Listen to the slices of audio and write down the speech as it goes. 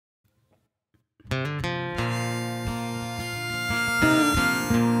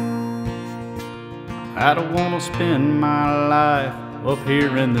I don't wanna spend my life up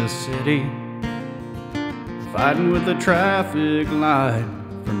here in this city, fighting with the traffic light.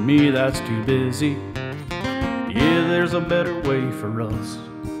 For me, that's too busy. Yeah, there's a better way for us.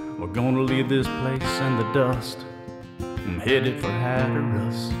 We're gonna leave this place in the dust. I'm headed for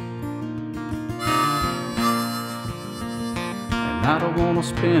Hatteras. And I don't wanna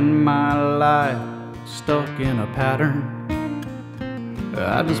spend my life stuck in a pattern.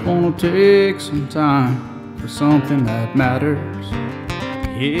 I just wanna take some time for something that matters.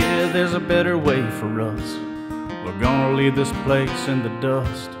 Yeah, there's a better way for us. We're gonna leave this place in the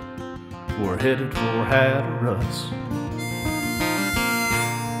dust. We're headed for Hatteras.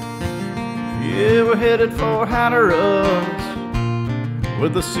 Yeah, we're headed for Hatteras,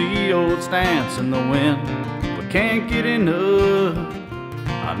 with the sea oats dance in the wind. We can't get enough.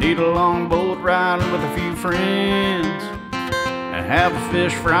 I need a long boat ride with a few friends, and have a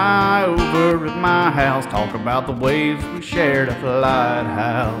fish fry over at my house. Talk about the waves we shared at the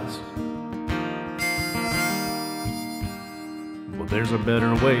lighthouse. Well, there's a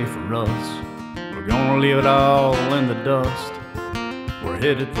better way for us. We're gonna leave it all in the dust. We're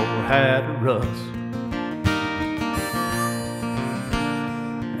headed for Hatteras.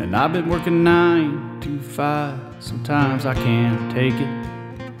 And I've been working 9 to 5. Sometimes I can't take it.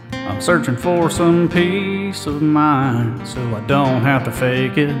 I'm searching for some peace of mind, so I don't have to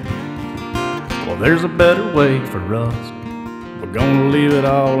fake it. Well, there's a better way for us. We're gonna leave it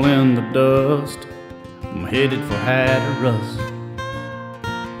all in the dust. I'm headed for Hatteras.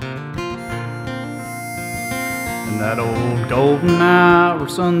 And that old golden hour,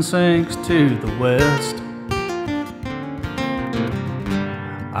 sun sinks to the west.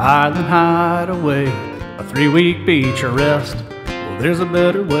 Island hideaway, a 3-week beach arrest. Well, there's a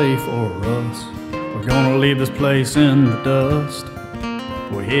better way for us. We're gonna leave this place in the dust.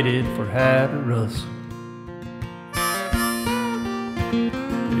 We're headed for Hatteras.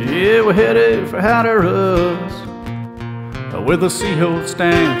 Yeah, we're headed for Hatteras, with the sea oats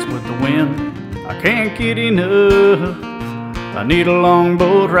dance with the wind. I can't get enough. I need a long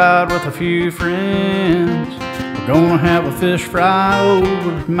boat ride with a few friends. We're gonna have a fish fry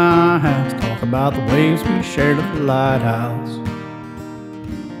over at my house. Talk about the waves we shared at the lighthouse.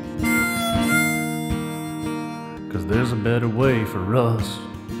 'Cause there's a better way for us.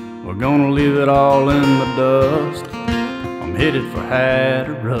 We're gonna leave it all in the dust. I'm headed for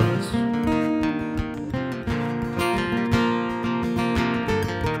Hatteras.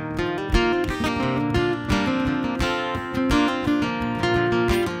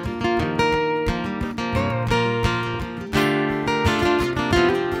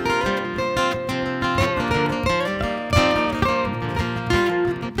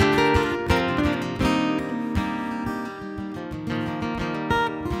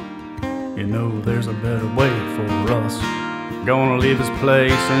 You know there's a better way for us. Gonna leave this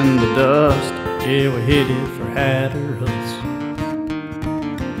place in the dust. Yeah, we're headed for Hatteras.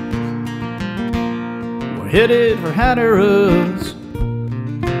 We're headed for Hatteras,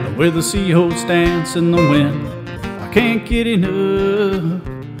 with the sea oats dance in the wind. I can't get enough.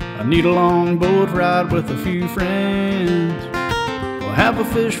 I need a long boat ride with a few friends. We'll have a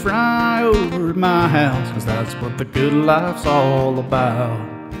fish fry over at my house, 'cause that's what the good life's all about.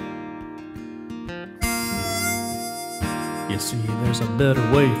 You see, there's a better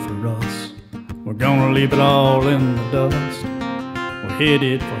way for us. We're gonna leave it all in the dust. We're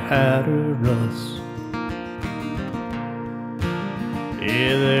headed for Hatteras.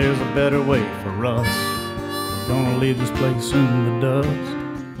 Yeah, there's a better way for us. We're gonna leave this place in the dust.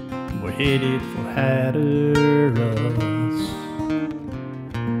 We're headed for Hatteras.